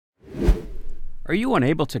Are you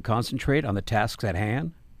unable to concentrate on the tasks at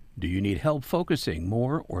hand? Do you need help focusing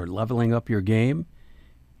more or leveling up your game?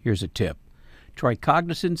 Here's a tip. Try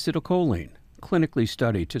Cognizin Citicoline, clinically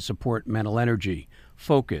studied to support mental energy,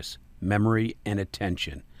 focus, memory, and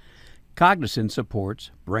attention. Cognizin supports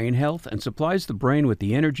brain health and supplies the brain with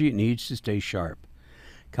the energy it needs to stay sharp.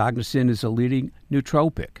 Cognizin is a leading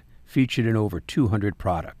nootropic, featured in over 200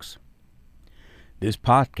 products. This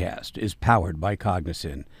podcast is powered by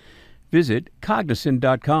Cognizin. Visit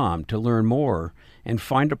cognizin.com to learn more and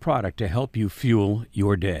find a product to help you fuel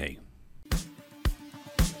your day.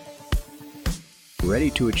 Ready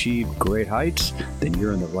to achieve great heights? Then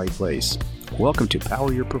you're in the right place. Welcome to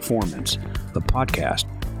Power Your Performance, the podcast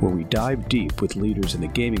where we dive deep with leaders in the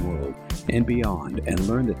gaming world and beyond and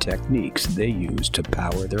learn the techniques they use to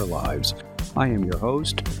power their lives. I am your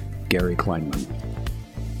host, Gary Kleinman.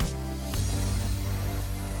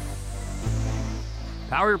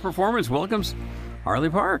 Power Your Performance welcomes Harley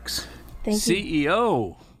Parks, Thank you.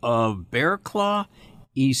 CEO of Bear Claw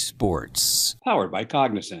Esports, powered by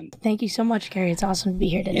Cognizin. Thank you so much, Gary. It's awesome to be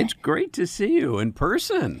here today. It's great to see you in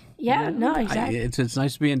person. Yeah, no, exactly. It's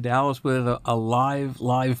nice to be in Dallas with a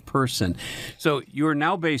live person. So you're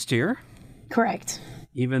now based here. Correct.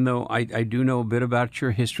 Even though I do know a bit about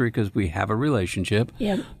your history because we have a relationship.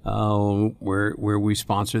 Yep. Where we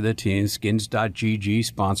sponsor the team. Skins.gg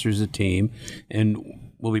sponsors the team. And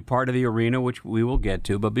we'll be part of the arena, which we will get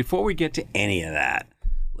to. But before we get to any of that,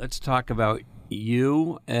 let's talk about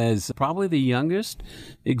you as probably the youngest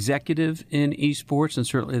executive in esports and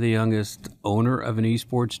certainly the youngest owner of an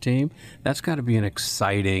esports team. That's got to be an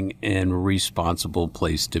exciting and responsible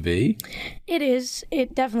place to be. It is.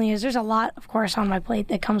 It definitely is. There's a lot, of course, on my plate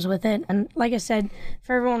that comes with it. And like I said,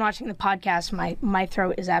 for everyone watching the podcast, my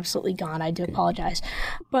throat is absolutely gone. I do apologize.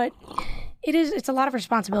 But it's a lot of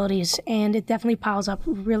responsibilities, and it definitely piles up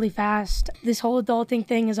really fast. This whole adulting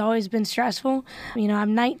thing has always been stressful. You know,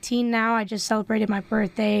 I'm 19 now. I just celebrated my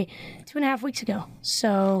birthday 2.5 weeks ago.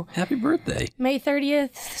 So happy birthday. May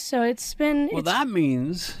 30th. So it's been... Well, that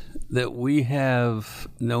means that we have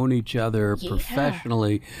known each other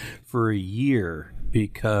professionally for a year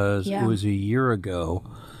because it was a year ago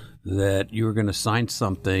that you were going to sign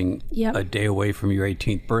something a day away from your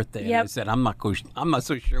 18th birthday. And I said, I'm not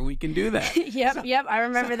so sure we can do that. Yep, I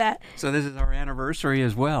remember that. So this is our anniversary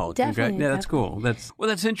as well. Definitely. Yeah, that's cool.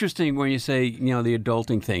 That's interesting when you say, the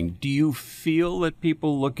adulting thing. Do you feel that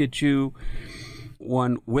people look at you,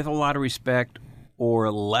 one, with a lot of respect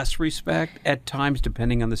or less respect at times,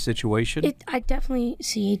 depending on the situation? I definitely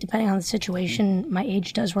see, depending on the situation, my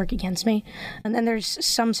age does work against me. And then there's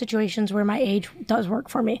some situations where my age does work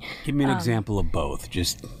for me. Give me an example of both,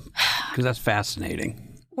 just because that's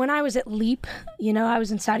fascinating. When I was at Leap, I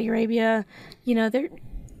was in Saudi Arabia,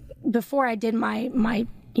 before I did my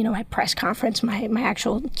press conference, my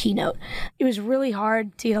actual keynote, it was really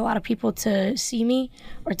hard to get a lot of people to see me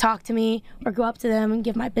or talk to me or go up to them and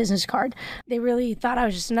give my business card. They really thought I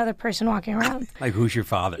was just another person walking around. Like, who's your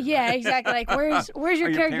father? Yeah, exactly. Like, where's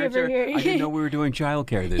your caregiver here? I didn't know we were doing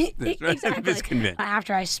childcare this convention.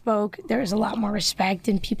 After I spoke, there was a lot more respect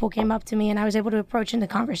and people came up to me and I was able to approach into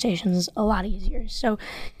conversations a lot easier. So,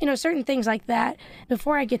 certain things like that,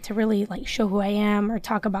 before I get to really show who I am or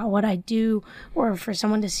talk about what I do or for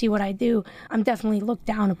someone to see what I do, I'm definitely looked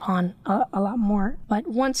down upon a lot more. But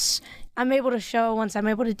once I'm able to show, once I'm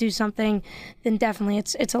able to do something, then definitely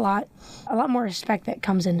it's a lot more respect that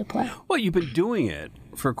comes into play. Well, you've been doing it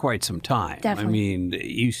for quite some time. Definitely.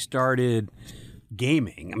 You started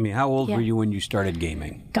gaming. How old were you when you started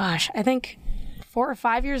gaming? Gosh, I think 4 or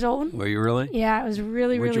 5 years old. Were you really? Yeah, I was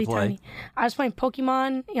really tiny. I was playing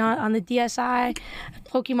Pokemon on the DSi,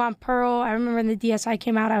 Pokemon Pearl. I remember when the DSi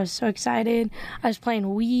came out, I was so excited. I was playing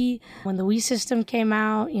Wii when the Wii system came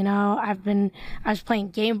out. I was playing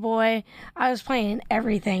Game Boy. I was playing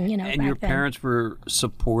everything. And back your then. parents were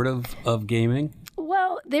supportive of gaming?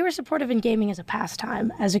 Well, they were supportive in gaming as a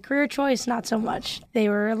pastime. As a career choice, not so much. They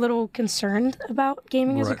were a little concerned about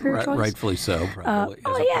gaming as a career choice. Rightfully so, probably.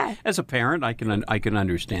 As a parent, I can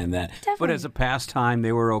understand that. Definitely. But as a pastime,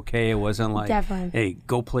 they were okay. It wasn't like, hey,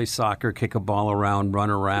 go play soccer, kick a ball around, run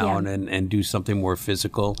around, and do something more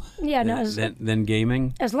physical than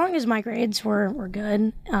gaming. As long as my grades were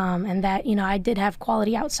good, and that, I did have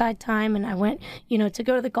quality outside time, and I went, to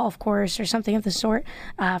go to the golf course or something of the sort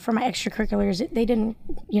for my extracurriculars, they didn't,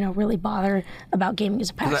 really bother about gaming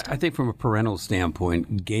as a pastime. I think from a parental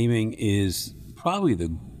standpoint, gaming is probably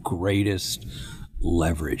the greatest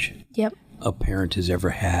leverage. Yep. a parent has ever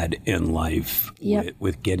had in life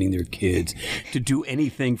with getting their kids to do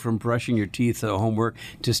anything from brushing your teeth to homework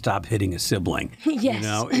to stop hitting a sibling. Yes,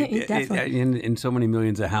 definitely. In so many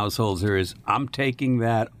millions of households, there is, I'm taking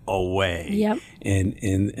that away. Yep.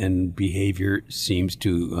 And behavior seems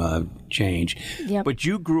to change. Yep. But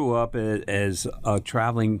you grew up as a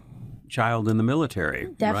traveling child in the military,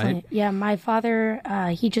 Definitely. right? Yeah, my father,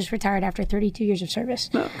 he just retired after 32 years of service.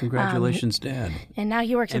 Well, congratulations, Dad. And now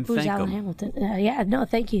he works at Booz Allen Hamilton.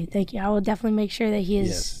 Thank you. I will definitely make sure that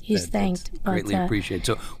he's thanked. But, greatly appreciated.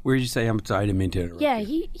 So where did you say, I'm sorry, I didn't mean to interrupt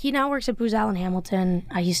you. He now works at Booz Allen Hamilton.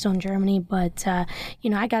 He's still in Germany, but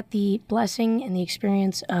I got the blessing and the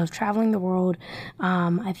experience of traveling the world.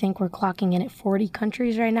 I think we're clocking in at 40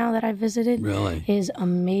 countries right now that I've visited. Really? Is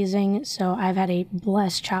amazing. So I've had a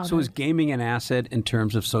blessed childhood. So is gaming an asset in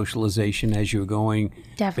terms of socialization as you were going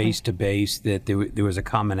base to base, that there was a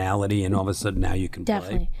commonality and all of a sudden now you can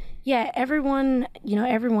Definitely. play? Yeah, everyone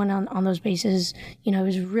on those bases, it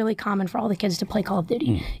was really common for all the kids to play Call of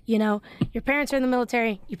Duty. Your parents are in the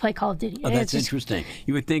military, you play Call of Duty. Oh, that's interesting.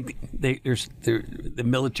 You would think the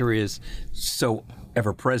military is so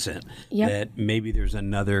ever present that maybe there's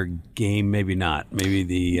another game, maybe not.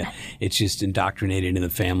 Maybe it's just indoctrinated in the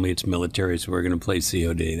family. It's military, so we're going to play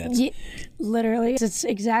COD. Literally, it's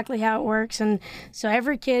exactly how it works. And so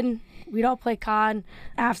every kid, we'd all play COD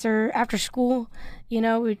after school.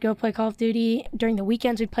 We'd go play Call of Duty. During the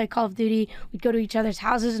weekends, we'd play Call of Duty. We'd go to each other's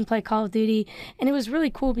houses and play Call of Duty. And it was really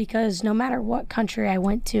cool because no matter what country I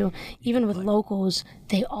went to, even with locals,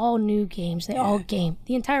 they all knew games. They all gamed.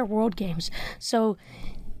 The entire world games. So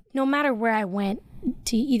no matter where I went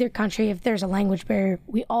to either country, if there's a language barrier,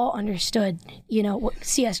 we all understood, what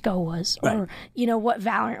CSGO was or, what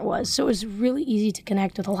Valorant was. So it was really easy to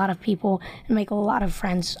connect with a lot of people and make a lot of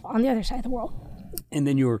friends on the other side of the world. And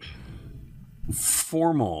then your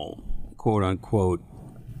formal, quote unquote,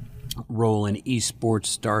 role in esports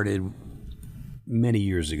started many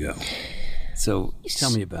years ago. So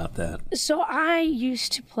tell me about that. So I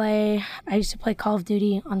used to play Call of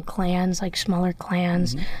Duty on clans, like smaller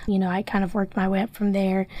clans. I kind of worked my way up from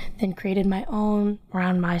there, then created my own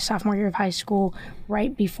around my sophomore year of high school,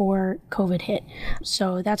 right before COVID hit.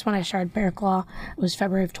 So that's when I started Bear Claw. It was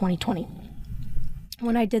February of 2020.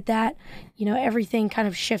 When I did that, everything kind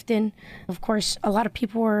of shifted. Of course, a lot of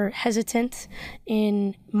people were hesitant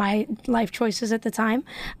in my life choices at the time,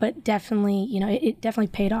 but definitely, it definitely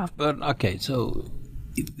paid off. But, okay, so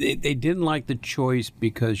they didn't like the choice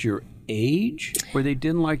because your age, or they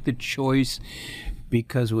didn't like the choice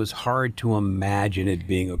because it was hard to imagine it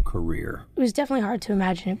being a career? It was definitely hard to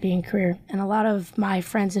imagine it being a career. And a lot of my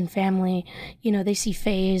friends and family, they see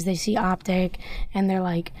FaZe, they see Optic, and they're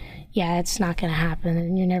like, yeah, it's not going to happen,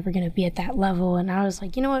 and you're never going to be at that level. And I was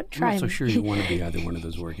like, you know what, try. I'm not so sure you want to be either one of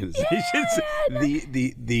those organizations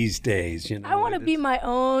these days. I want to be my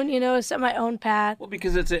own, set my own path. Well,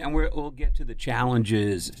 because we'll get to the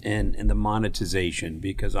challenges and the monetization,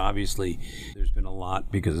 because obviously there's been a lot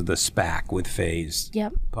because of the SPAC with FaZe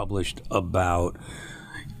published about,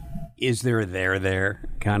 is there a there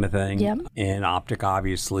kind of thing? Yep. And Optic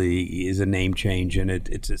obviously is a name change, and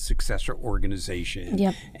it's a successor organization.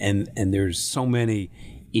 Yep. And there's so many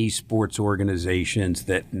esports organizations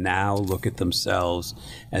that now look at themselves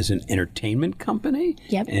as an entertainment company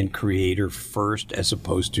and creator first, as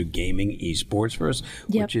opposed to gaming esports first,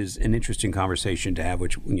 which is an interesting conversation to have,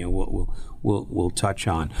 which we'll touch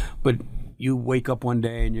on. But you wake up one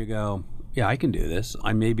day and you go, yeah, I can do this.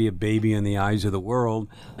 I may be a baby in the eyes of the world.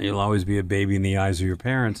 You'll always be a baby in the eyes of your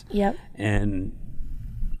parents. Yep. And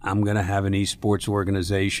I'm going to have an esports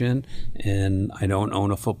organization, and I don't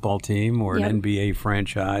own a football team or an NBA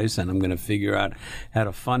franchise, and I'm going to figure out how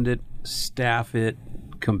to fund it, staff it,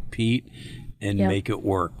 compete, and make it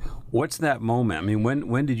work. What's that moment? I mean,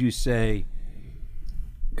 when did you say,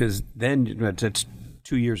 because then that's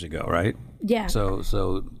 2 years ago, right? Yeah. So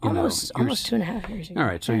almost 2.5 years ago. All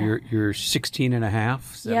right. So you're 16 and a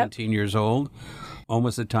half, 17 years old.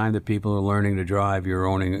 Almost the time that people are learning to drive, you're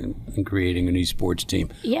owning and creating an esports team.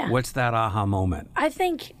 Yeah. What's that aha moment? I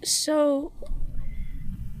think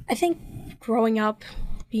growing up,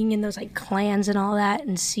 being in those like clans and all that,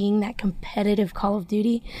 and seeing that competitive Call of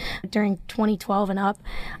Duty during 2012 and up,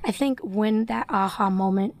 I think when that aha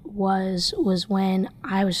moment was when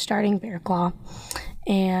I was starting Bear Claw,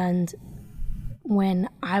 and when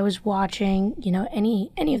I was watching,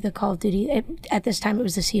 any of the Call of Duty, at this time it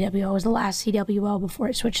was the CWL. It was the last CWL before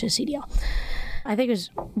it switched to CDL. I think it was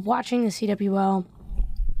watching the CWL,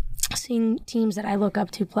 seeing teams that I look up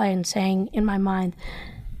to play and saying in my mind,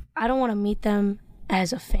 I don't want to meet them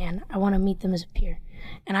as a fan. I want to meet them as a peer.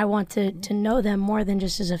 And I want to know them more than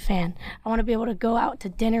just as a fan. I want to be able to go out to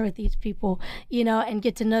dinner with these people, and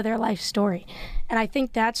get to know their life story. And I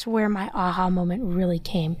think that's where my aha moment really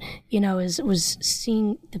came, was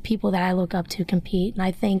seeing the people that I look up to compete. And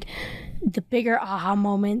I think the bigger aha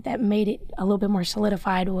moment that made it a little bit more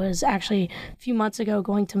solidified was actually a few months ago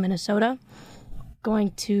going to Minnesota,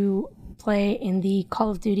 going to play in the Call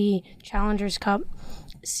of Duty Challengers Cup,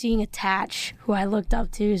 seeing Attach, who I looked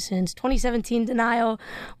up to since 2017 Denial,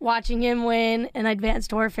 watching him win in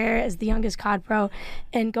Advanced Warfare as the youngest COD pro,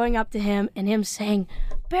 and going up to him and him saying,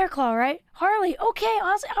 Bear Claw, right? Harley, okay,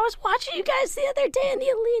 I was watching you guys the other day in the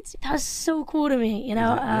Elites. That was so cool to me,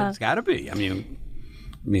 It's got to be. I mean,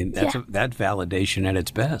 that's that validation at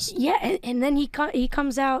its best. Yeah, and then he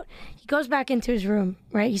comes out, he goes back into his room,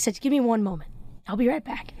 right? He says, give me one moment. I'll be right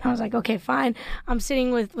back. And I was like, okay, fine. I'm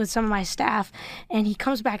sitting with some of my staff, and he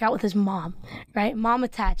comes back out with his mom, right? Mom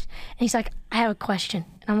Attached. And he's like, I have a question.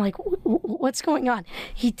 And I'm like, what's going on?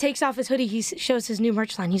 He takes off his hoodie. He shows his new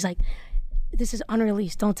merch line. He's like, this is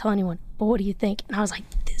unreleased. Don't tell anyone. But what do you think? And I was like,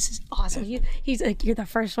 this is awesome. He's like, you're the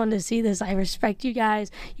first one to see this. I respect you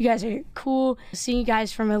guys. You guys are cool. Seeing you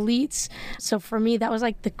guys from Elites. So for me, that was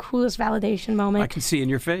like the coolest validation moment. I can see in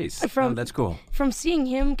your face. That's cool. From seeing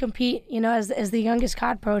him compete, as the youngest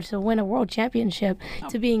COD pro to win a world championship,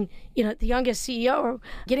 to being, the youngest CEO, or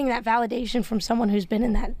getting that validation from someone who's been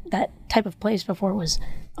in that type of place before was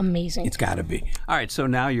amazing. It's got to be. All right, so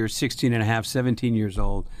now you're 16 and a half, 17 years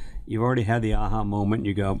old. You've already had the aha moment.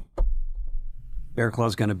 You go, Bear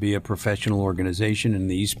Claw's going to be a professional organization in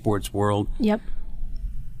the esports world. Yep.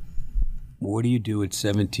 What do you do at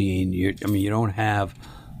 17? You don't have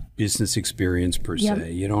business experience per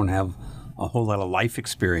se. You don't have a whole lot of life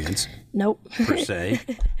experience. Nope. Per se.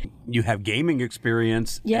 You have gaming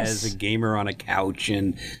experience yes. as a gamer on a couch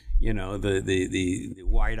and, the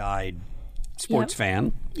wide-eyed sports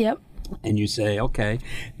fan. Yep. And you say, okay,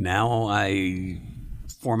 now I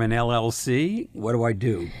form an LLC. What do I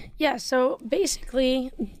do? Yeah, so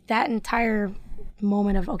basically that entire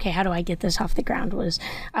moment of, okay, how do I get this off the ground was,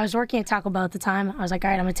 I was working at Taco Bell at the time. I was like,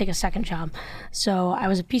 all right, I'm going to take a second job. So I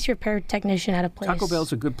was a PC repair technician at a place. Taco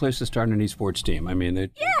Bell's a good place to start an esports team. I mean,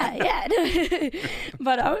 yeah.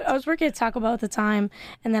 But I was working at Taco Bell at the time,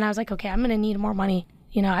 and then I was like, okay, I'm going to need more money.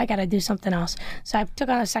 I got to do something else. So I took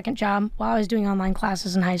on a second job while I was doing online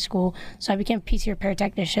classes in high school. So I became a PC repair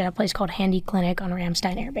technician at a place called Handy Clinic on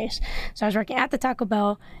Ramstein Air Base. So I was working at the Taco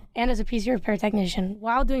Bell and as a PC repair technician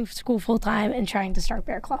while doing school full-time and trying to start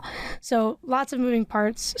Bear Claw. So lots of moving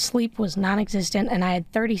parts. Sleep was non-existent, and I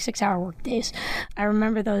had 36-hour work days. I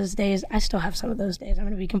remember those days. I still have some of those days. I'm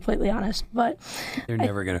going to be completely honest. But they're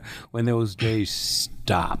never going to. When those days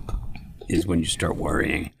stop is when you start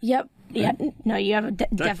worrying. Yep. Yeah, no, you have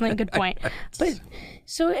definitely a good point. But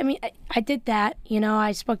so, I did that.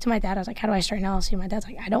 I spoke to my dad. I was like, how do I start an LLC? My dad's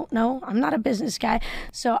like, I don't know. I'm not a business guy.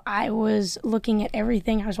 So I was looking at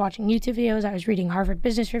everything. I was watching YouTube videos. I was reading Harvard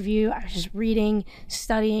Business Review. I was just reading,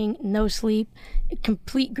 studying, no sleep,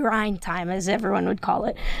 complete grind time, as everyone would call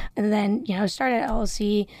it. And then, started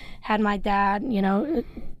LLC, had my dad,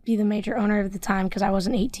 be the major owner of the time because I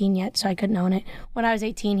wasn't 18 yet, so I couldn't own it. When I was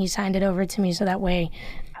 18, he signed it over to me so that way,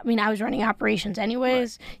 I was running operations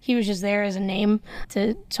anyways. Right. He was just there as a name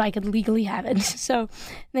so I could legally have it. So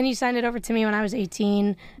then he signed it over to me when I was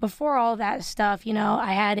 18. Before all that stuff,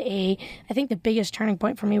 I had I think the biggest turning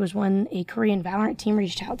point for me was when a Korean Valorant team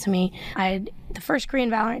reached out to me. I had the first Korean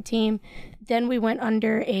Valorant team. Then we went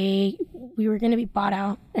under we were going to be bought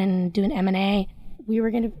out and do an M&A. We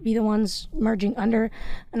were going to be the ones merging under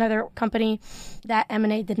another company. That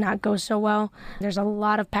M&A did not go so well. There's a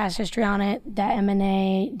lot of past history on it. That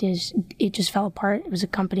M&A, it just fell apart. It was a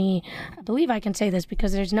company, I believe I can say this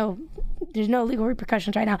because there's no legal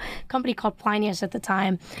repercussions right now. A company called Plinius at the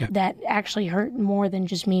time that actually hurt more than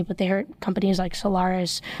just me, but they hurt companies like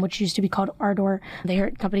Solaris, which used to be called Ardor. They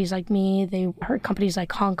hurt companies like me. They hurt companies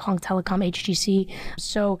like Hong Kong Telecom, HGC.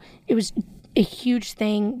 So it was a huge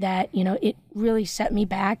thing that, it really set me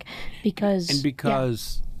back because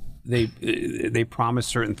they promised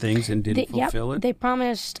certain things and didn't fulfill it. They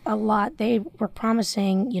promised a lot. They were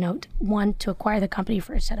promising, one, to acquire the company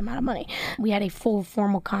for a set amount of money. We had a full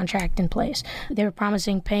formal contract in place. They were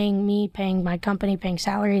promising paying me, paying my company, paying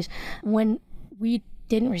salaries. When we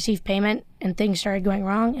didn't receive payment and things started going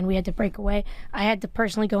wrong and we had to break away, I had to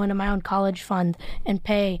personally go into my own college fund and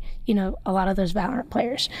pay, a lot of those Valorant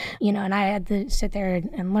players, and I had to sit there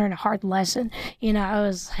and learn a hard lesson. I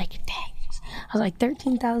was like, dang. I was like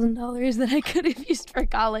 $13,000 that I could have used for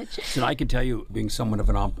college. So I can tell you, being somewhat of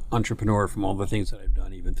an entrepreneur from all the things that I've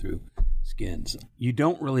done, even through skins. You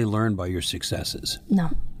don't really learn by your successes. No.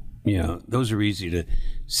 Those are easy to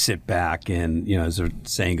sit back and, as the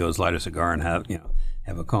saying goes, light a cigar and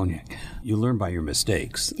have a cognac. You learn by your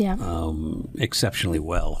mistakes. Yeah. Exceptionally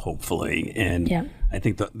well, hopefully. And I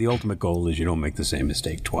think the ultimate goal is you don't make the same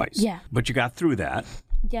mistake twice. Yeah. But you got through that.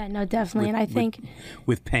 Yeah, no, definitely. And I think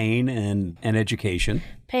with pain and education.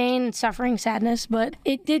 Pain, suffering, sadness, but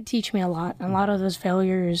it did teach me a lot. A lot of those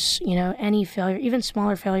failures, any failure, even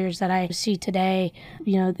smaller failures that I see today,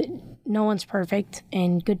 no one's perfect,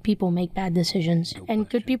 and good people make bad decisions, and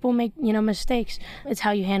good people make, mistakes. It's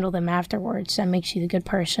how you handle them afterwards that makes you the good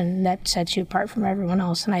person, that sets you apart from everyone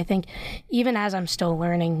else. And I think even as I'm still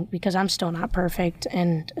learning, because I'm still not perfect,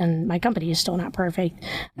 and my company is still not perfect.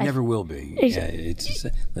 Never will be.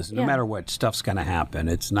 Listen, no matter what, stuff's going to happen.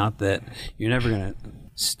 It's not that you're never going to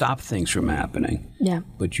stop things from happening. Yeah.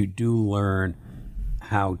 But you do learn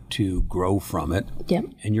how to grow from it. Yep.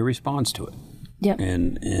 And your response to it. Yep.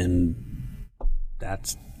 And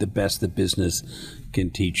that's the best that business can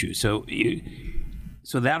teach you. So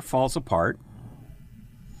that falls apart.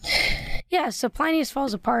 Yeah, so Plinius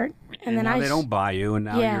falls apart, and then now they don't buy you, and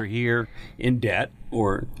now you're here in debt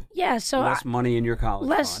or so less money in your college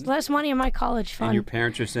fund. Less money in my college fund. And your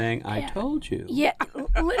parents are saying, "I told you." Yeah,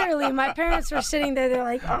 literally, my parents were sitting there. They're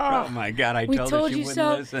like, "Oh, my God, I we told you you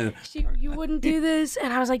so. Listen. You wouldn't do this."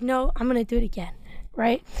 And I was like, "No, I'm gonna do it again."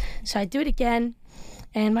 Right? So I do it again.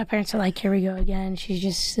 And my parents are like, here we go again.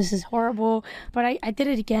 This is horrible. But I did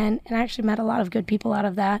it again, and I actually met a lot of good people out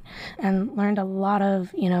of that and learned a lot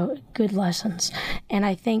of, good lessons. And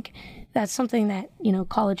I think that's something that,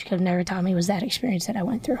 college could have never taught me, was that experience that I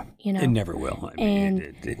went through, It never will.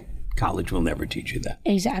 College will never teach you that.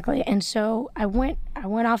 Exactly. And so I went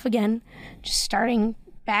off again, just starting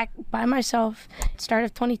back by myself, start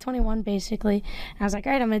of 2021, basically. And I was like,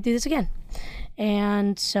 all right, I'm going to do this again.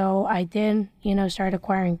 And so I did, started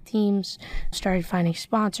acquiring teams, started finding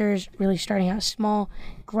sponsors, really starting out small,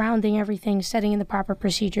 grounding everything, setting in the proper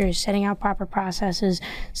procedures, setting out proper processes,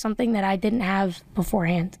 something that I didn't have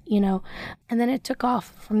beforehand, And then it took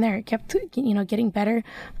off from there. It kept, getting better.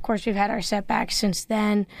 Of course, we've had our setbacks since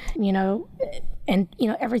then, and,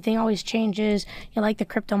 everything always changes. Like the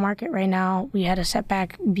crypto market right now, we had a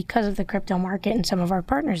setback because of the crypto market and some of our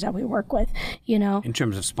partners that we work with, In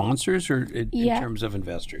terms of sponsors or in terms of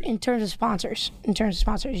investors? In terms of sponsors.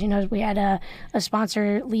 We had a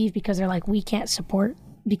sponsor leave because they're like, we can't support,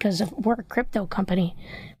 because we're a crypto company.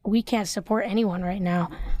 We can't support anyone right now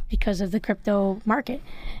because of the crypto market.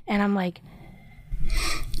 And I'm like,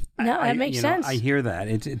 no, that makes sense. I hear that.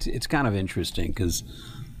 It's kind of interesting because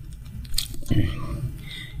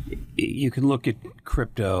you can look at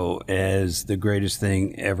crypto as the greatest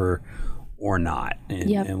thing ever or not, and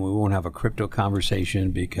we won't have a crypto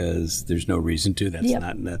conversation because there's no reason to.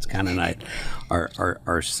 That's kind of not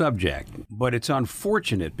our subject. But it's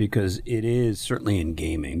unfortunate because it is certainly in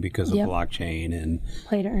gaming because of blockchain and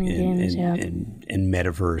play to earn games, and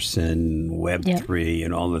metaverse and Web3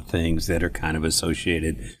 and all the things that are kind of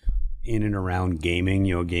associated in and around gaming.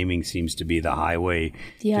 Gaming seems to be the highway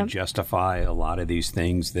to justify a lot of these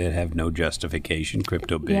things that have no justification,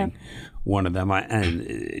 crypto being one of them.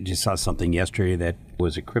 I just saw something yesterday that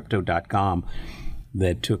was at crypto.com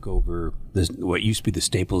that took over what used to be the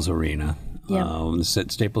Staples Arena, the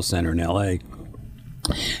Staples Center in L.A.,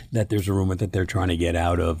 that there's a rumor that they're trying to get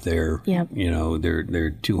out of their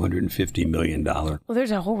 $250 million. Well,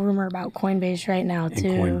 there's a whole rumor about Coinbase right now, too.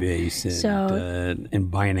 And Coinbase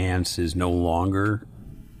and Binance is no longer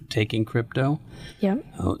taking crypto. Yep.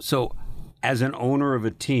 So as an owner of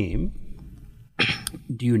a team,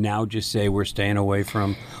 do you now just say we're staying away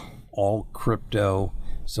from all crypto?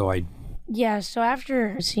 Yeah, so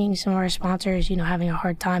after seeing some of our sponsors, having a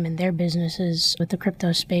hard time in their businesses with the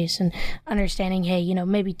crypto space and understanding, hey,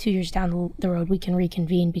 maybe 2 years down the road we can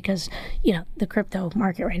reconvene because, the crypto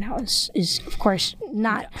market right now is of course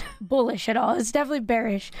not bullish at all. It's definitely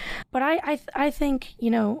bearish. But I think,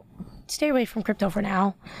 stay away from crypto for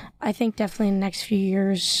now. I think definitely in the next few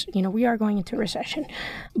years, we are going into a recession.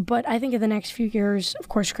 But I think in the next few years, of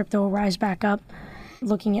course, crypto will rise back up.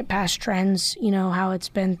 Looking at past trends, how it's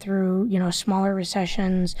been through, smaller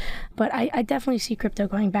recessions. But I definitely see crypto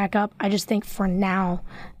going back up. I just think for now,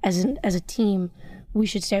 as a team, we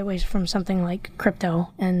should stay away from something like crypto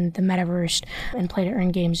and the metaverse and play to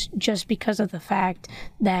earn games, just because of the fact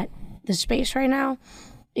that the space right now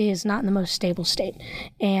is not in the most stable state.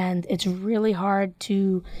 And it's really hard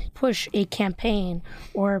to push a campaign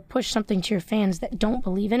or push something to your fans that don't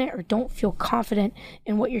believe in it or don't feel confident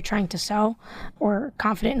in what you're trying to sell or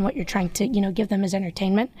confident in what you're trying to, give them as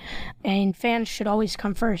entertainment. And fans should always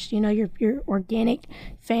come first. Your organic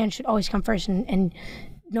fans should always come first. And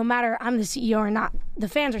no matter I'm the CEO or not, the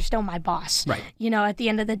fans are still my boss. Right. At the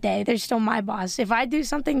end of the day, they're still my boss. If I do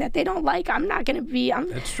something that they don't like, I'm not going to be,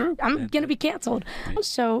 That's true. I'm going to be canceled. Right.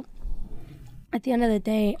 So at the end of the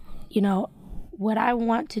day, what I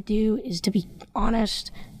want to do is to be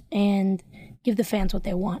honest and give the fans what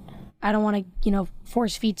they want. I don't want to,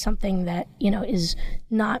 force feed something that, is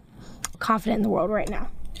not confident in the world right now.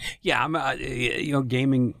 Yeah, I'm,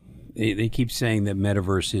 gaming. They keep saying that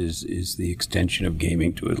metaverse is the extension of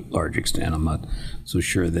gaming to a large extent. I'm not so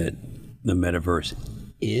sure that the metaverse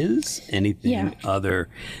is anything other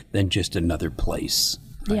than just another place.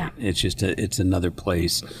 Right? Yeah, it's another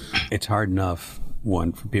place. It's hard enough,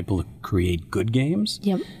 one, for people to create good games.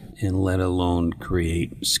 Yep. And let alone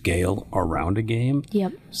create scale around a game.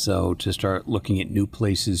 Yep. So to start looking at new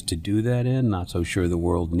places to do that in, not so sure the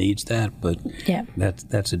world needs that, but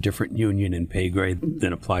that's a different union and pay grade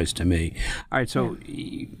than applies to me. All right, so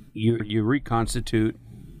you reconstitute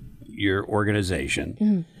your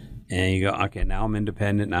organization, and you go, okay, now I'm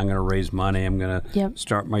independent, and I'm going to raise money, I'm going to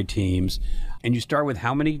start my teams. And you start with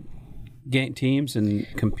how many teams and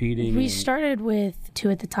competing? We started with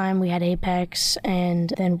 2 at the time. We had Apex,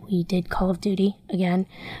 and then we did Call of Duty again,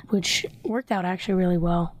 which worked out actually really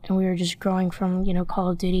well. And we were just growing from,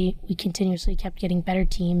 Call of Duty. We continuously kept getting better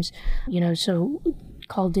teams, so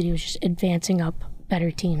Call of Duty was just advancing up better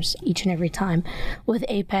teams each and every time. With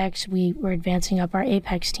Apex, we were advancing up our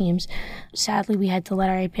Apex teams. Sadly, we had to let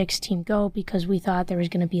our Apex team go because we thought there was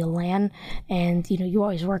going to be a LAN, and you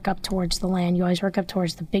always work up towards the LAN. You always work up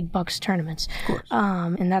towards the big bucks tournaments. Of course.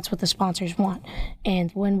 And that's what the sponsors want. And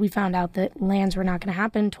when we found out that LANs were not going to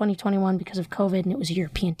happen in 2021 because of COVID and it was a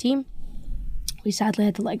European team, we sadly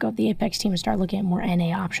had to let go of the Apex team and start looking at more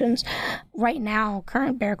NA options. Right now,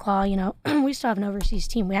 current Bear Claw, we still have an overseas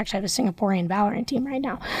team. We actually have a Singaporean Valorant team right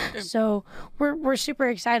now. So we're super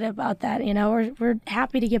excited about that. We're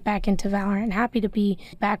happy to get back into Valorant, happy to be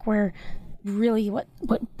back where really what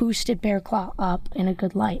boosted Bear Claw up in a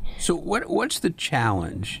good light. So what's the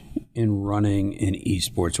challenge in running an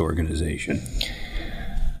esports organization?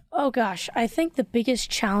 Oh gosh, I think the biggest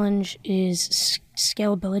challenge is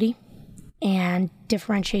scalability and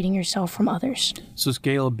differentiating yourself from others. So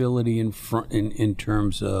scalability in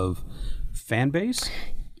terms of fan base?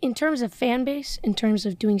 In terms of fan base, in terms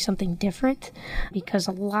of doing something different, because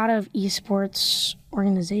a lot of esports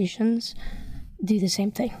organizations do the same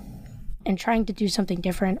thing. And trying to do something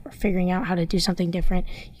different or figuring out how to do something different,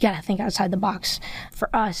 you got to think outside the box. For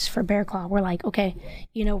us, for Bear Claw, we're like, okay,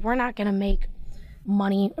 we're not going to make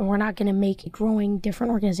money, and we're not going to make a growing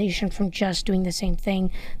different organization from just doing the same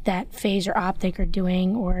thing that FaZe or Optic are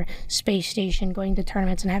doing, or Space Station going to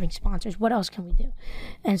tournaments and having sponsors. What else can we do?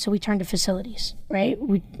 And so we turned to facilities, right?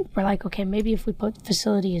 We're like, okay, maybe if we put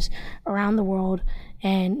facilities around the world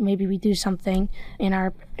and maybe we do something in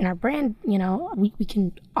our brand, we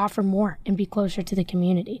can offer more and be closer to the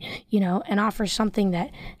community, and offer something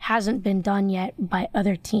that hasn't been done yet by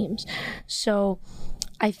other teams. So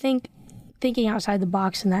I think thinking outside the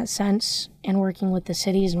box in that sense and working with the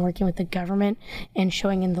cities and working with the government and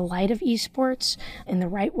showing in the light of esports in the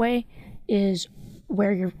right way is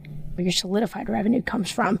where your solidified revenue comes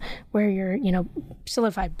from, where your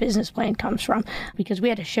solidified business plan comes from. Because we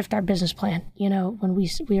had to shift our business plan, when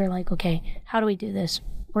we were like, okay, how do we do this?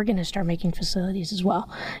 We're going to start making facilities as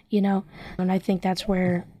well, and I think that's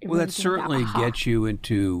where that certainly gets you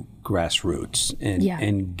into grassroots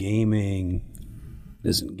and gaming.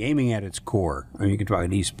 Listen, gaming at its core, you can talk about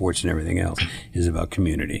esports and everything else, is about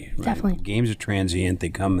community. Right? Definitely. Games are transient. They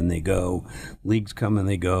come and they go. Leagues come and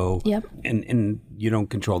they go. Yep. And you don't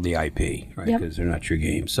control the IP, right? Because they're not your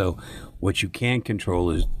game. So what you can control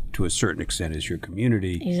is, to a certain extent, is your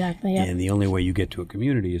community. Exactly, yep. And the only way you get to a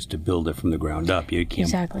community is to build it from the ground up. You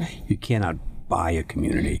cannot buy a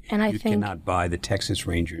community. And I think cannot buy the Texas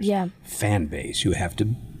Rangers fan base. You have to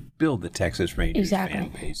build the Texas Rangers fan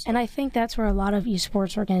base. And I think that's where a lot of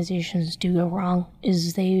esports organizations do go wrong,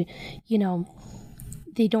 is they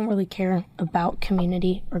don't really care about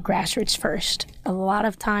community or grassroots first. A lot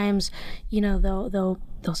of times, they'll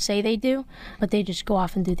they'll say they do, but they just go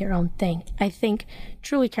off and do their own thing. I think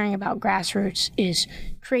truly caring about grassroots is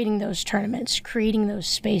creating those tournaments, creating those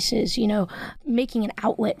spaces, making an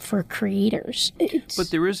outlet for creators.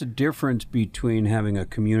 But there is a difference between having a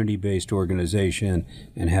community-based organization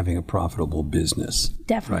and having a profitable business.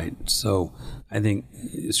 Definitely. Right. So I think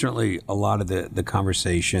certainly a lot of the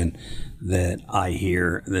conversation that I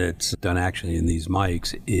hear that's done actually in these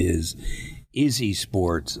mics is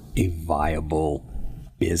esports a viable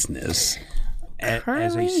business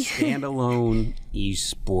as a standalone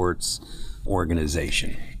esports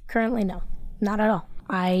organization? Currently, no, not at all.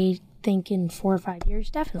 I think in 4 or 5 years,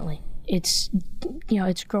 definitely. It's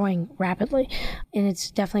growing rapidly, and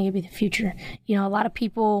it's definitely going to be the future. A lot of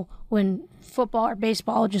people, when football or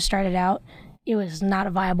baseball just started out, it was not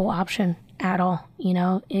a viable option at all.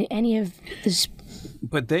 Any of this.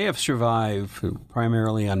 But they have survived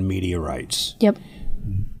primarily on media rights. Yep.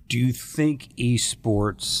 Do you think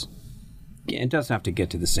esports, it doesn't have to get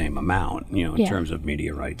to the same amount, in terms of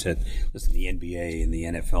media rights. Listen, the NBA and the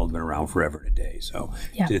NFL have been around forever today. So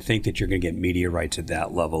to think that you're going to get media rights at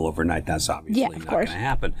that level overnight, that's obviously not going to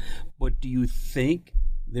happen. But do you think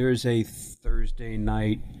there's a Thursday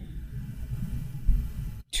night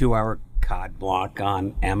 2-hour COD block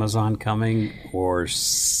on Amazon coming, or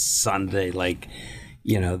Sunday, the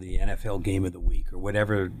NFL game of the week, or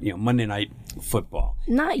whatever, Monday Night Football?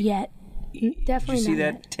 Not yet. Definitely. Did you see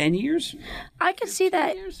that yet. 10 years? I could see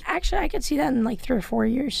that. Actually, I could see that in 3 or 4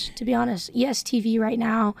 years, to be honest. Yes, TV right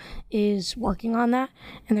now is working on that,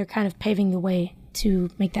 and they're kind of paving the way to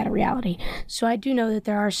make that a reality. So I do know that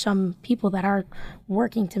there are some people that are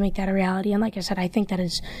working to make that a reality. And like I said, I think that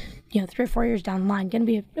is, 3 or 4 years down the line, going to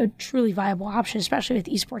be a truly viable option, especially with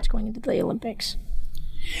esports going into the Olympics.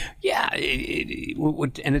 Yeah,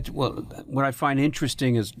 what I find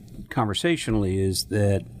interesting is conversationally is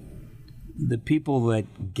that the people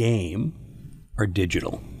that game are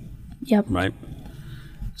digital. Yep. Right?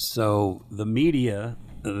 So the media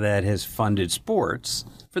that has funded sports,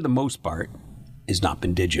 for the most part, has not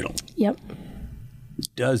been digital. Yep.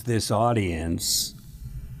 Does this audience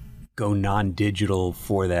go non-digital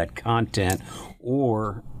for that content,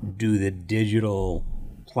 or do the digital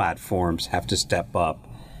platforms have to step up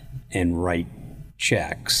and write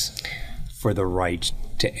checks for the rights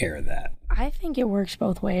to air that? I think it works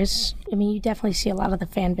both ways. I mean, you definitely see a lot of the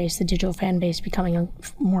fan base, the digital fan base, becoming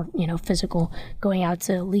more, physical, going out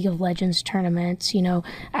to League of Legends tournaments,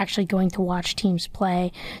 actually going to watch teams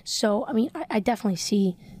play. So, I mean, I definitely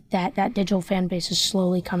see that digital fan base is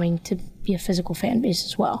slowly coming to be a physical fan base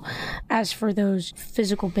as well. As for those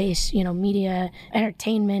physical base, media,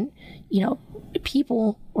 entertainment,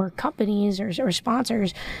 people or companies or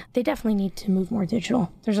sponsors, they definitely need to move more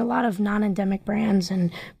digital. There's a lot of non-endemic brands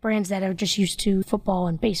and brands that are just used to football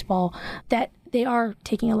and baseball that they are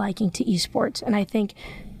taking a liking to esports. And I think,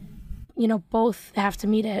 both have to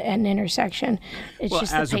meet at an intersection. It's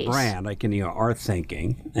just the pace. As a brand, our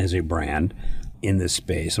thinking as a brand in this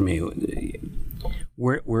space, I mean,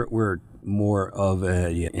 we're more of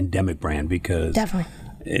a endemic brand because definitely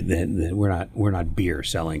we're not beer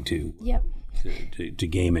selling to to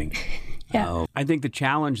gaming. Yeah. I think the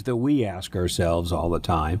challenge that we ask ourselves all the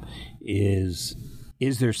time is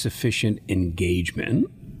there sufficient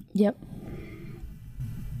engagement? Yep.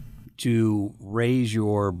 To raise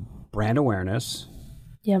your brand awareness?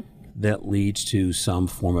 Yep. That leads to some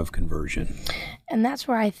form of conversion. And that's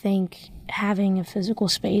where I think having a physical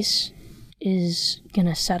space is going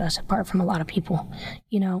to set us apart from a lot of people.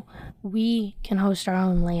 We can host our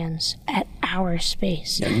own LANs at our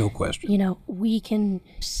space. Yeah, no question. We can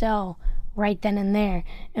sell right then and there.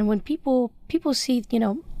 And when people see,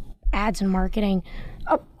 ads and marketing,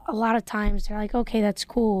 a lot of times they're like, okay, that's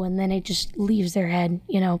cool. And then it just leaves their head,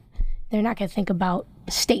 they're not going to think about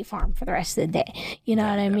State Farm for the rest of the day. You know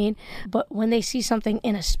what I mean? But when they see something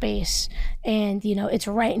in a space and, it's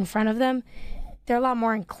right in front of them, they're a lot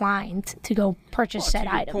more inclined to go purchase said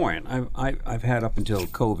item. Point. I've had up until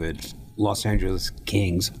COVID Los Angeles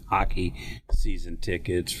Kings hockey season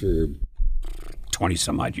tickets for 20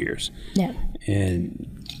 some odd years. Yeah.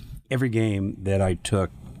 And every game that I took,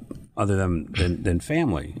 other than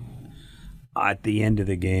family, at the end of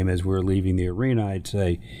the game, as we're leaving the arena, I'd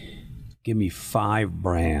say, give me 5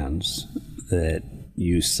 brands that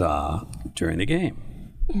you saw during the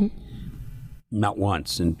game. Mm-hmm. Not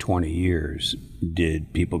once in 20 years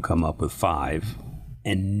did people come up with 5,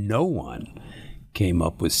 and no one came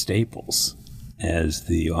up with Staples as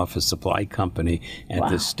the office supply company at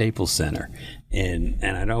the Staples Center. And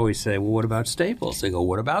I'd always say, well, what about Staples? They go,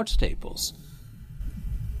 what about Staples?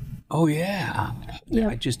 Oh, yeah.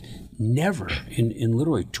 Yep. Never in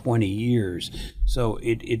literally 20 years. So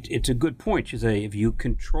it's a good point. You say if you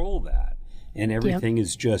control that and everything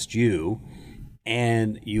is just you,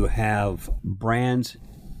 and you have brands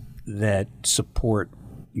that support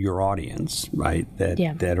your audience, right?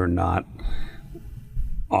 That are not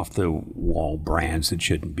off the wall brands that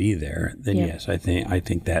shouldn't be there. Then yes, I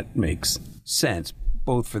think that makes sense,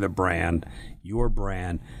 both for the brand, your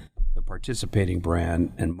brand, the participating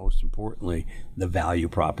brand, and most importantly, the value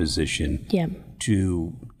proposition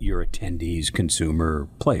to your attendees, consumer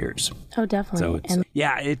players. Oh,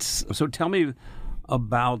 definitely. So tell me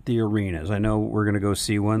about the arenas. I know we're going to go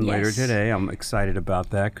see one later today. I'm excited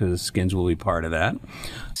about that because Skins will be part of that.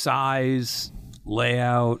 Size,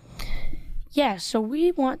 layout. Yeah, so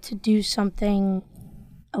we want to do something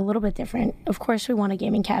a little bit different. Of course, we want a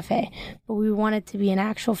gaming cafe, but we want it to be an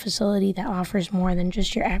actual facility that offers more than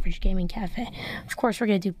just your average gaming cafe. Of course, we're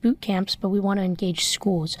going to do boot camps, but we want to engage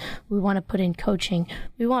schools. We want to put in coaching.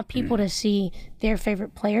 We want people to see their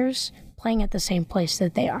favorite players playing at the same place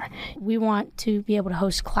that they are. We want to be able to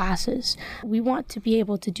host classes. We want to be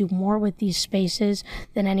able to do more with these spaces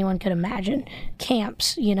than anyone could imagine.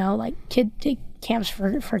 Camps, like camps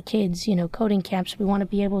for kids, coding camps. We want to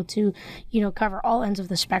be able to, cover all ends of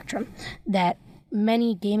the spectrum that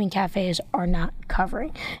many gaming cafes are not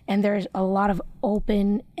covering. And there's a lot of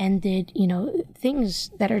open-ended,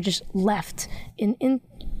 things that are just left in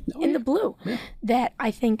the blue that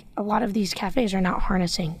I think a lot of these cafes are not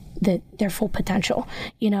harnessing their full potential,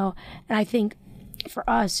 and I think for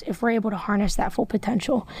us, if we're able to harness that full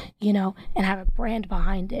potential, and have a brand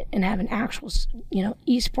behind it and have an actual,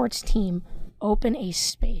 esports team open a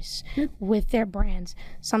space with their brands,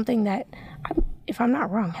 something that, if I'm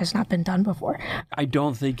not wrong, has not been done before. I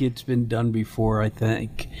don't think it's been done before. I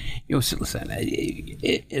think, listen,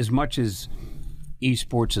 as much as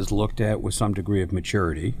esports is looked at with some degree of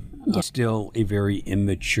maturity, it's still a very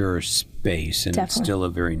immature space, and it's still a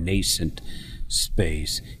very nascent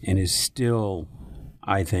space, and is still,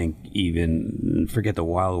 I think, even forget the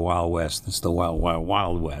wild, wild west. It's the wild, wild,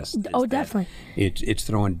 wild west. Oh, definitely. It's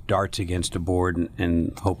throwing darts against a board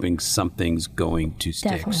and hoping something's going to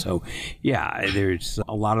stick. Definitely. So, there's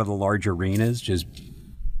a lot of the large arenas just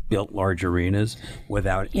built large arenas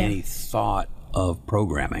without any thought of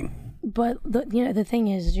programming. But the thing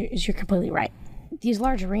is you're completely right. These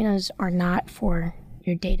large arenas are not for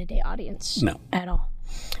your day-to-day audience at all.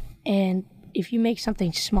 And if you make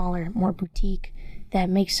something smaller, more boutique, that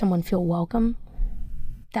makes someone feel welcome,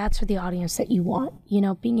 that's for the audience that you want.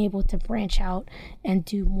 Being able to branch out and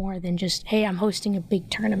do more than just, hey, I'm hosting a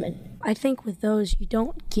big tournament. I think with those, you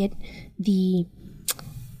don't get the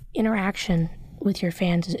interaction with your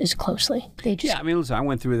fans as closely. They just listen, I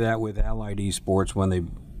went through that with Allied Esports when they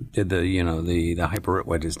did the hyper,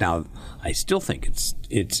 what is now, I still think it's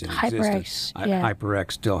in HyperX.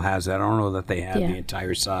 HyperX still has that. I don't know that they have the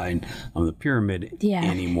entire side of the pyramid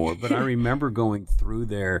anymore, but I remember going through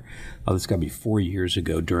there, this got to be 4 years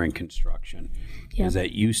ago during construction, because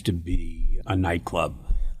that used to be a nightclub.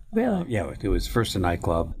 Really? It was first a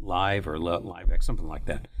nightclub, Live or LiveX, something like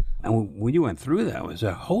that. And when you went through that, it was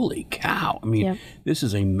holy cow. I mean, this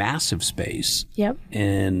is a massive space. Yep.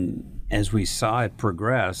 And as we saw it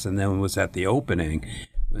progress, and then was at the opening,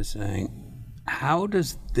 was saying, how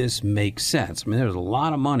does this make sense? I mean, there's a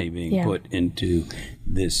lot of money being put into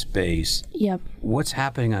this space. Yep. What's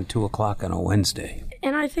happening on 2 o'clock on a Wednesday?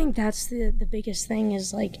 And I think that's the biggest thing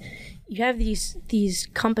is, like, you have these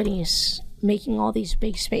companies making all these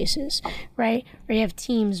big spaces, right? Or you have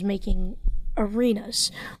teams making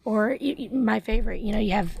arenas, or my favorite,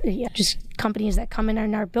 you have just companies that come in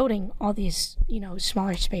and are building all these,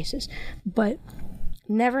 smaller spaces, but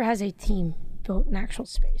never has a team built an actual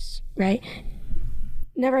space, right?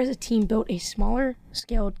 Never has a team built a smaller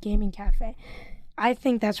scaled gaming cafe. I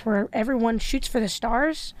think that's where everyone shoots for the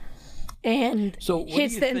stars and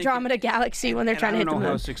hits the Andromeda Galaxy when they're trying to hit the moon. I don't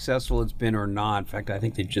know how successful it's been or not. In fact, I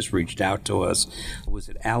think they just reached out to us. Was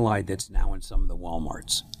it Allied that's now in some of the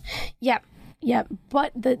Walmarts? Yep.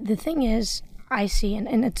 But the thing is, I see,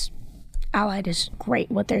 and it's Allied is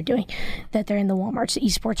great what they're doing, that they're in the Walmarts. The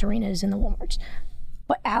esports arena is in the Walmarts.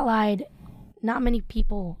 But Allied, not many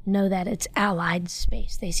people know that it's Allied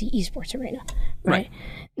space. They see esports arena, right?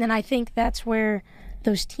 And I think that's where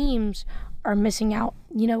those teams are missing out.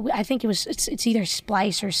 I think it's either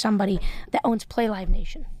Splice or somebody that owns Play Live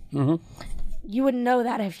Nation. Mm-hmm. You wouldn't know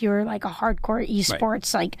that if you're like a hardcore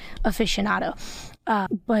esports like aficionado.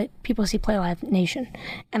 But people see Play Live Nation.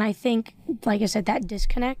 And I think, like I said, that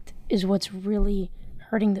disconnect is what's really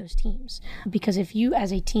hurting those teams. Because if you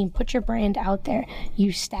as a team put your brand out there,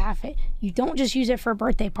 you staff it, you don't just use it for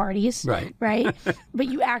birthday parties, right? But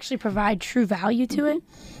you actually provide true value to it.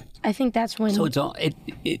 I think that's when... So it's all,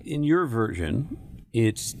 in your version,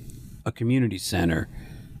 it's a community center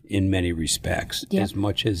in many respects, as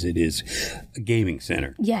much as it is a gaming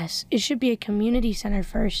center. Yes, it should be a community center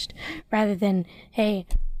first, rather than, hey,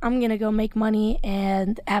 I'm going to go make money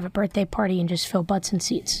and have a birthday party and just fill butts and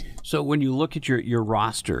seats. So when you look at your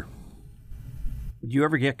roster, do you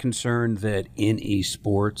ever get concerned that in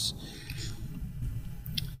esports,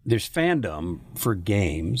 there's fandom for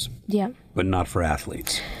games, but not for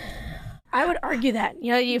athletes? I would argue that.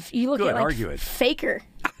 If you look at like Faker,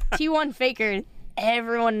 T1 Faker,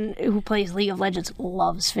 everyone who plays League of Legends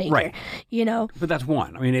loves Faker. Right. But that's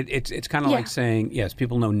one. I mean, it's kind of like saying, yes,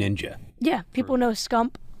 people know Ninja. Yeah, people know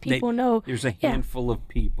Scump. People know... There's a handful of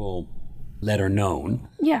people that are known.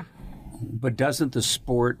 Yeah. But doesn't the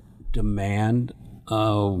sport demand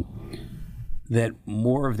that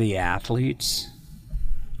more of the athletes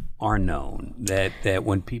are known? That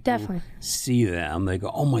when people see them, they go,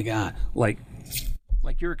 oh my God, like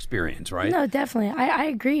your experience, right? No, definitely. I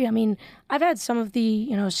agree. I mean, I've had some of the,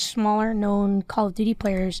 smaller known Call of Duty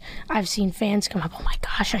players, I've seen fans come up, oh my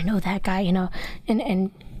gosh, I know that guy,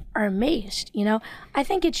 and are amazed, I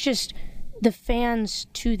think it's just the fans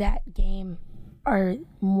to that game are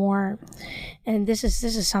more, and this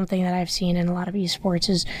is something that I've seen in a lot of esports,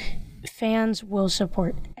 is fans will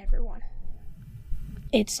support everyone.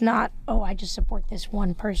 It's not, oh, I just support this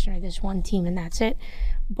one person or this one team and that's it,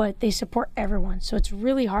 but they support everyone. So it's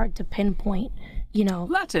really hard to pinpoint, Well,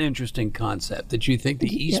 that's an interesting concept, that you think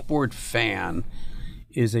the esport fan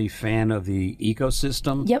is a fan of the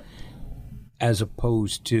ecosystem. Yep. As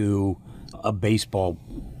opposed to a baseball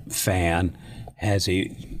fan has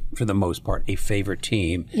for the most part, a favorite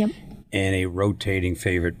team and a rotating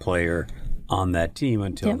favorite player on that team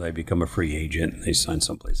until they become a free agent and they sign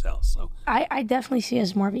someplace else. So I definitely see it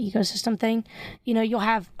as more of an ecosystem thing. You'll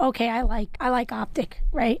have, okay, I like Optic,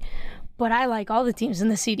 right? But I like all the teams in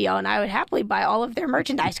the CDL, and I would happily buy all of their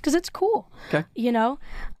merchandise because it's cool. Okay.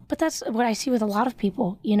 But that's what I see with a lot of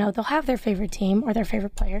people. They'll have their favorite team or their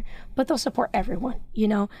favorite player, but they'll support everyone,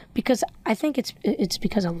 because I think it's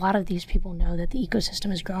because a lot of these people know that the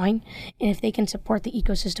ecosystem is growing, and if they can support the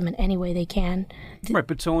ecosystem in any way they can. Right,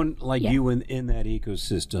 but someone like you in that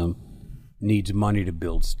ecosystem needs money to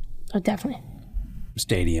build definitely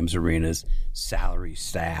stadiums, arenas, salary,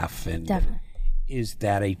 staff, and definitely. Is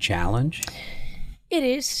that a challenge? It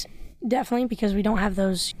is. Definitely, because we don't have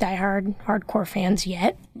those diehard, hardcore fans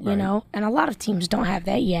yet, and a lot of teams don't have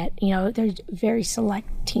that yet. There's very select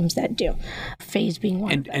teams that do, FaZe being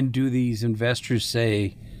one of them. And do these investors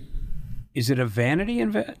say, is it a vanity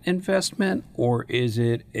investment or is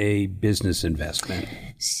it a business investment?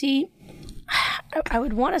 See, I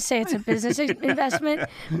would want to say it's a business investment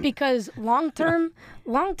because long-term,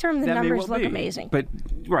 the numbers look amazing. But,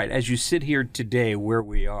 as you sit here today where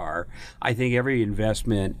we are, I think every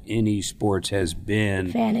investment in esports has been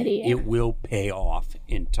vanity. It will pay off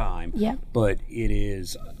in time. Yeah. But it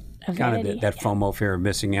is kind of that FOMO, fear of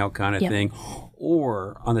missing out kind of thing.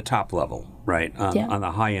 Or on the top level, right? On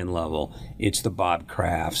the high-end level, it's the Bob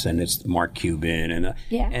Crafts and it's the Mark Cuban,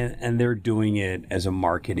 and they're doing it as a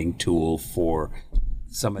marketing tool for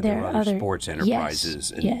some of their other sports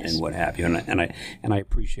enterprises and what have you. And I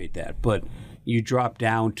appreciate that. But you drop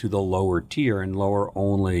down to the lower tier, and lower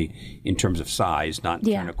only in terms of size, not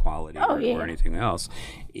in terms of quality or anything else,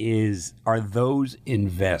 are those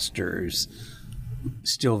investors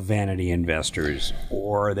still vanity investors,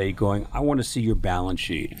 or are they going, I want to see your balance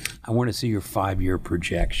sheet, I want to see your 5-year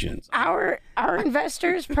projections? Our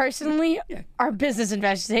investors personally are business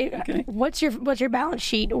investors. What's your balance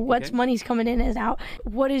sheet? What's money's coming in and out?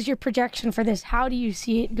 What is your projection for this? How do you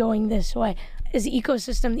see it going this way? As the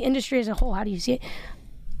ecosystem, the industry as a whole, how do you see it?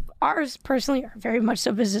 Ours personally are very much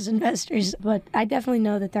so business investors, but I definitely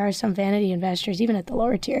know that there are some vanity investors, even at the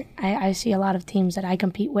lower tier. I see a lot of teams that I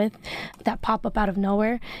compete with that pop up out of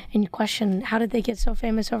nowhere, and you question, how did they get so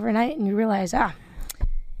famous overnight? And you realize,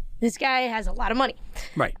 this guy has a lot of money.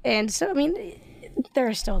 Right. And so, there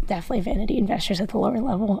are still definitely vanity investors at the lower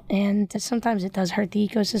level, and sometimes it does hurt the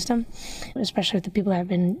ecosystem, especially with the people that have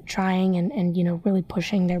been trying and really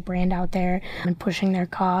pushing their brand out there and pushing their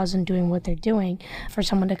cause and doing what they're doing. For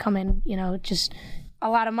someone to come in, just a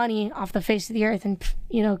lot of money off the face of the earth and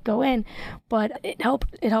go in, but it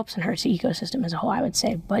helps and hurts the ecosystem as a whole, I would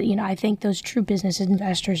say. But I think those true business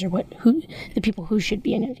investors are the people who should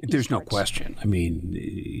be in it. There's no question.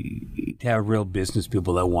 To have real business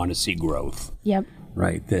people that want to see growth. Yep.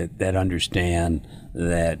 Right. That understand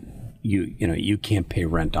that you can't pay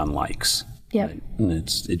rent on likes. Yep. Right? And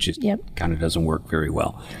it just kind of doesn't work very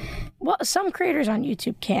well. Well, some creators on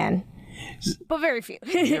YouTube can, but very few.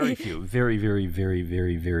 Very few. Very, very, very,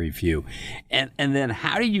 very, very few. And then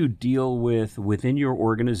how do you deal with, within your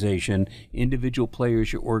organization, individual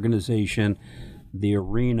players, your organization, the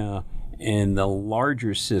arena, and the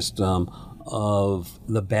larger system of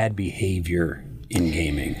the bad behavior in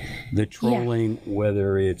gaming? The trolling,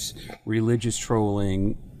 whether it's religious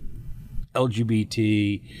trolling,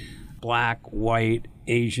 LGBT, black, white,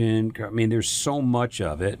 Asian. I mean, there's so much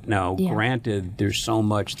of it. Now, granted, there's so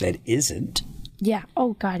much that isn't. Yeah.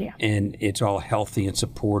 Oh, God, yeah. And it's all healthy and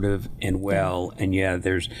supportive and well. And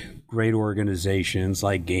there's great organizations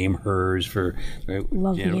like Game Hers for,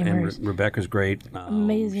 Love the Game Hers. And Rebecca's great.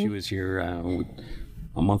 Amazing. She was here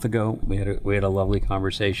a month ago. We had a lovely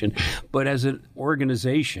conversation. But as an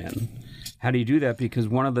organization, how do you do that? Because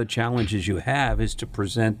one of the challenges you have is to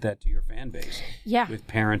present that to your fan base. Yeah. With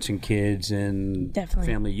parents and kids and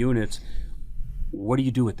family units. What do you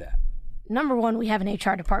do with that? Number one, we have an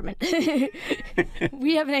HR department.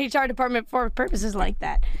 We have an HR department for purposes like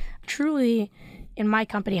that. Truly, in my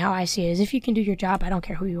company, how I see it is if you can do your job, I don't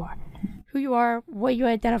care who you are. Who you are, what you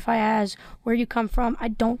identify as, where you come from, I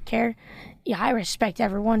don't care. Yeah, I respect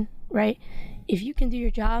everyone, right? If you can do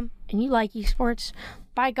your job and you like esports,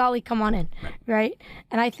 by golly, come on in, right?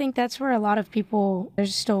 And I think that's where a lot of people,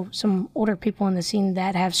 there's still some older people in the scene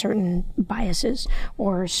that have certain biases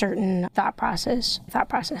or certain thought processes.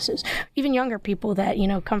 Even younger people that,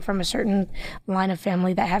 come from a certain line of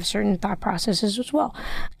family that have certain thought processes as well.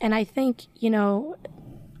 And I think,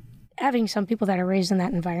 having some people that are raised in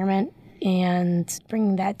that environment and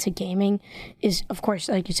bringing that to gaming is, of course,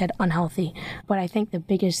 like you said, unhealthy. But I think the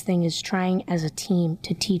biggest thing is trying as a team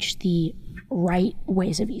to teach the right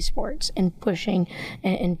ways of esports and pushing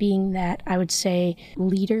and being that, I would say,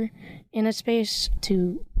 leader in a space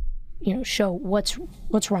to show what's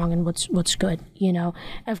wrong and what's good. And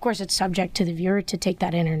of course, it's subject to the viewer to take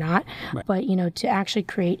that in or not. Right. But to actually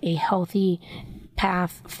create a healthy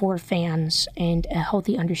path for fans and a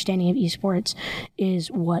healthy understanding of esports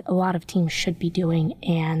is what a lot of teams should be doing.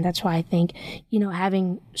 And that's why I think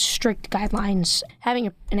having strict guidelines,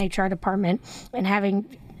 having an HR department, and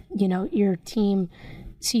having your team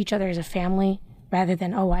see each other as a family rather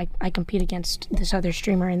than, I compete against this other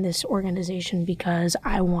streamer in this organization because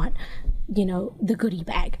I want, the goodie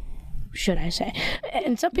bag, should I say.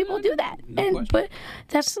 And some people do that. But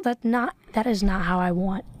that is not how I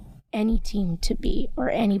want any team to be or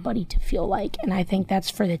anybody to feel like. And I think that's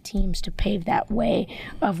for the teams to pave that way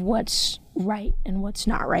of what's right and what's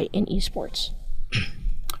not right in esports.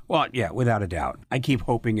 Well, yeah, without a doubt. I keep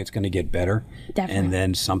hoping it's going to get better. Definitely. And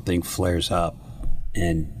then something flares up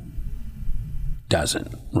and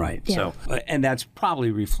doesn't, right? Yeah. So, and that's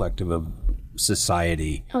probably reflective of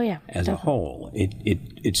society as a whole.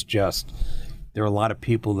 It's just, there are a lot of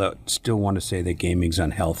people that still want to say that gaming's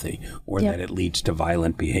unhealthy or that it leads to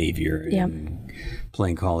violent behavior. And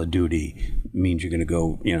playing Call of Duty means you're going to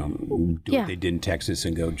go, do what they did in Texas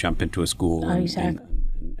and go jump into a school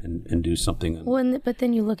and do something. But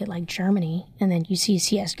then you look at like Germany, and then you see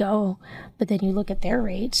CS:GO, but then you look at their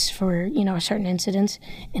rates for certain incidents,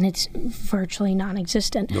 and it's virtually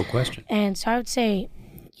non-existent. No question. And so I would say,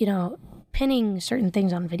 pinning certain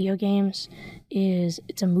things on video games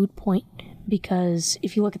it's a moot point, because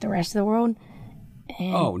if you look at the rest of the world.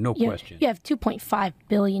 No question. You have 2.5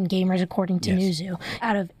 billion gamers, according to Newzoo,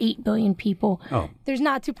 out of 8 billion people. There's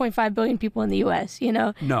not 2.5 billion people in the U.S.,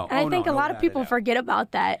 No. And I think a lot of people forget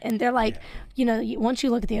about that. And they're like, once you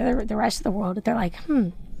look at the rest of the world, they're like,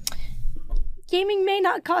 gaming may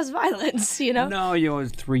not cause violence, No, it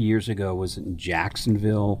was 3 years ago, was it in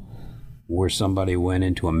Jacksonville, where somebody went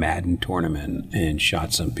into a Madden tournament and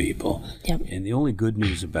shot some people. Yep. And the only good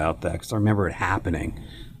news about that, because I remember it happening,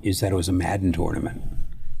 is that it was a Madden tournament.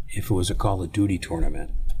 If it was a Call of Duty tournament,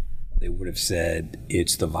 they would have said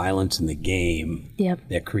it's the violence in the game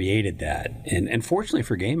that created that. And fortunately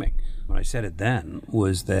for gaming, when I said it then,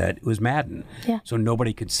 was that it was Madden. Yeah. So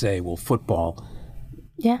nobody could say, well, football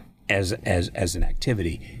as an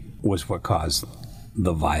activity was what caused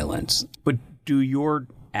the violence. But do your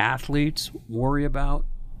athletes worry about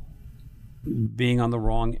being on the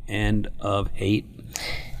wrong end of hate?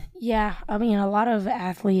 Yeah, I mean, a lot of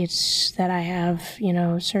athletes that I have,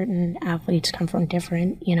 certain athletes come from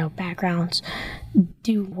different, backgrounds.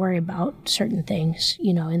 do worry about certain things,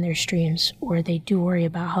 in their streams, or they do worry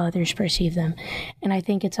about how others perceive them. And I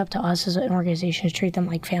think it's up to us as an organization to treat them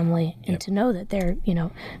like family and to know that they're,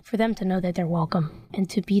 for them to know that they're welcome and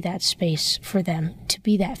to be that space for them, to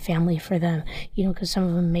be that family for them, because some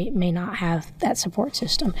of them may not have that support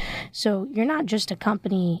system. So you're not just a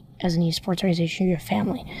company as an esports organization, you're a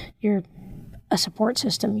family. You're a support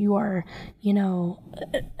system. You are,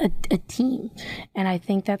 a team. And I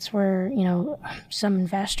think that's where, some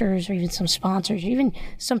investors or even some sponsors, or even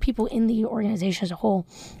some people in the organization as a whole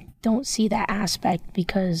don't see that aspect,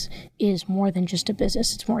 because it is more than just a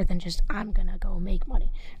business. It's more than just, I'm going to go make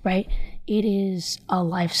money, right? It is a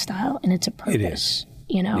lifestyle and it's a purpose. It is.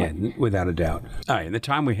 Yeah, without a doubt. All right, in the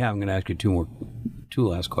time we have, I'm going to ask you two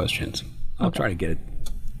last questions. I'll try to get it.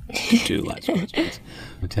 Two last questions.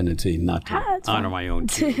 A tendency not to honor my own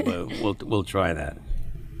two, but we'll try that.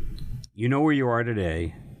 You know where you are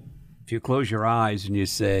today. If you close your eyes and you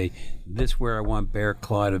say, this is where I want Bear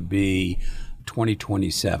Claw to be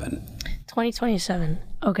 2027. 2027.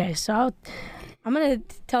 Okay, so I'm going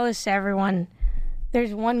to tell this to everyone.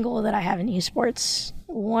 There's one goal that I have in esports,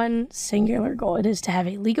 one singular goal. It is to have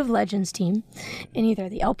a League of Legends team in either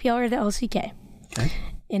the LPL or the LCK. Okay.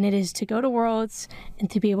 And it is to go to Worlds and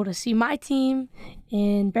to be able to see my team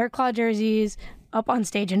in Bear Claw jerseys up on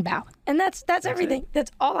stage and bow. And that's everything.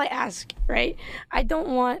 That's all I ask, right? I don't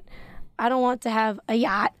want to have a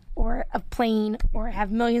yacht or a plane or have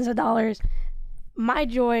millions of dollars. My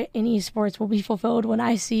joy in esports will be fulfilled when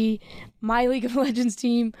I see my League of Legends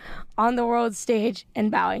team on the world stage and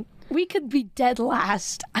bowing. We could be dead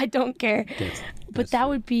last. I don't care. But that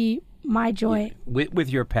would be my joy. Yeah. With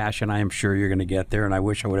your passion, I am sure you're going to get there, and I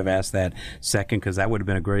wish I would have asked that second, because that would have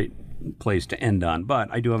been a great place to end on. But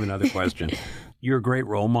I do have another question. You're a great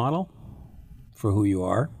role model for who you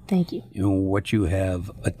are. Thank you. What you have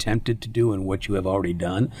attempted to do and what you have already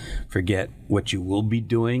done. Forget what you will be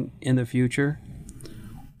doing in the future.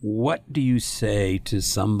 What do you say to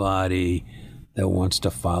somebody that wants to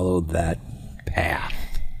follow that path?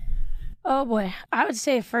 Oh, boy. I would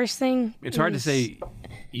say first thing It's hard to say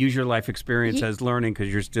use your life experience as learning,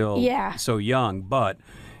 because you're still so young, but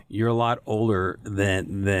you're a lot older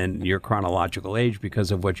than your chronological age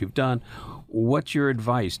because of what you've done. What's your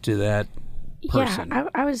advice to that person? Yeah,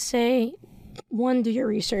 I would say, 1, do your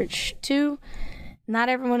research. 2, not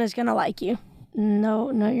everyone is going to like you.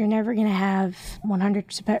 No, you're never going to have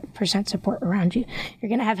 100% support around you. You're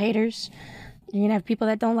going to have haters. You're going to have people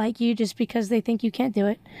that don't like you just because they think you can't do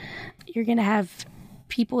it. You're going to have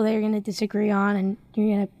people that you're going to disagree on, and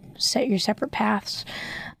you're going to set your separate paths.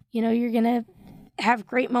 You're going to have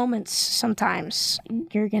great moments sometimes.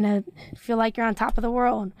 You're going to feel like you're on top of the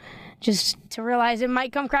world, just to realize it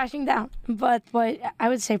might come crashing down. But I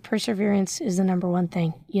would say perseverance is the number one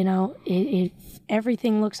thing. If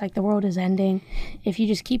everything looks like the world is ending, if you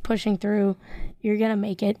just keep pushing through, you're going to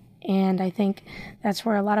make it. And I think that's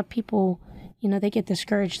where a lot of people, they get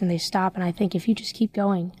discouraged and they stop. And I think if you just keep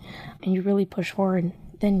going and you really push forward,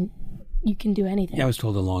 then you can do anything. Yeah, I was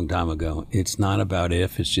told a long time ago, it's not about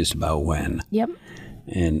if, it's just about when. Yep.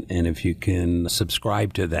 And if you can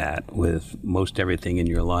subscribe to that with most everything in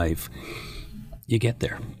your life, you get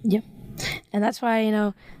there. Yep. And that's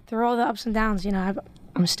why, through all the ups and downs,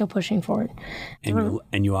 I'm still pushing forward.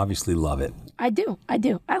 And you obviously love it. I do. I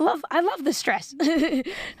love the stress.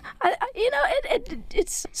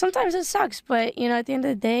 It's sometimes it sucks, but at the end of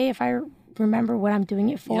the day, if I remember what I'm doing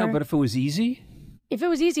it for. Yeah, but if it was easy,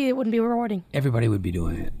 it wouldn't be rewarding. Everybody would be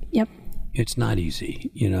doing it. Yep. It's not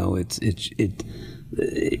easy.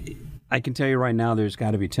 I can tell you right now, there's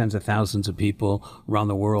got to be tens of thousands of people around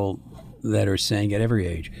the world that are saying at every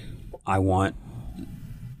age, I want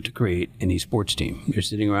to create an esports team. You're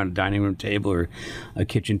sitting around a dining room table or a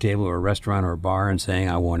kitchen table or a restaurant or a bar and saying,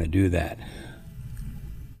 I want to do that.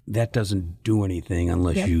 That doesn't do anything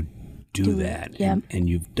unless you do that. And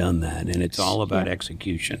you've done that. And it's all about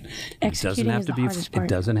execution. It doesn't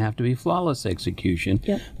have to be flawless execution.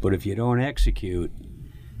 But if you don't execute,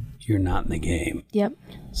 you're not in the game. Yep.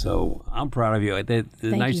 So I'm proud of you. The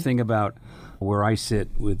nice thing about where I sit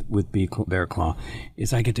with Bear Claw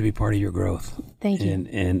is I get to be part of your growth. Thank you.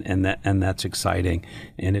 And that's exciting.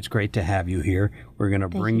 And it's great to have you here. We're going to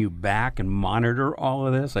bring you back and monitor all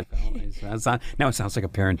of this. Now it sounds like a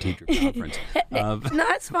parent-teacher conference. No,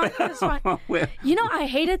 that's fine. That's fine. I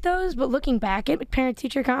hated those, but looking back at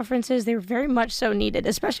parent-teacher conferences, they were very much so needed,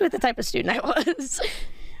 especially with the type of student I was.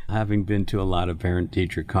 Having been to a lot of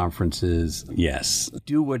parent-teacher conferences, yes,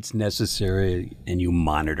 do what's necessary and you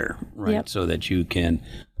monitor, right? Yep. So that you can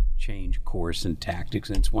change course and tactics.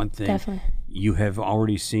 And it's one thing Definitely. you have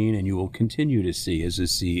already seen and you will continue to see as a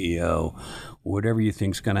CEO. Whatever you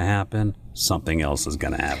think's going to happen, something else is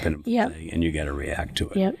going to happen. Yep. And you got to react to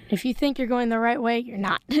it. Yep. If you think you're going the right way, you're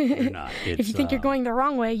not. You're not. If you think you're going the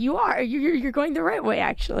wrong way, you are. You're going the right way,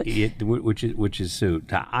 actually. Which is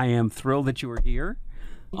suit. I am thrilled that you are here.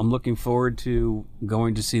 I'm looking forward to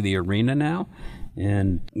going to see the arena now,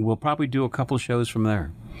 and we'll probably do a couple shows from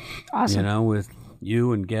there. Awesome. With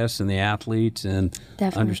you and guests and the athletes, and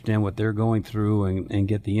Definitely. understand what they're going through and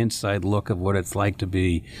get the inside look of what it's like to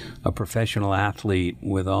be a professional athlete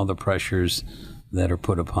with all the pressures that are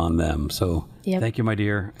put upon them. So Thank you, my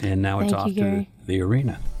dear. And now it's Thank off you, to Gary. the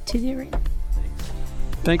arena. To the arena.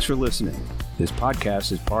 Thanks for listening. This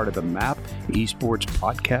podcast is part of the MAP Esports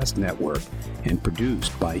Podcast Network and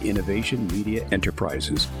produced by Innovation Media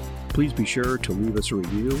Enterprises. Please be sure to leave us a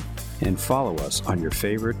review and follow us on your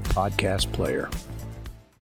favorite podcast player.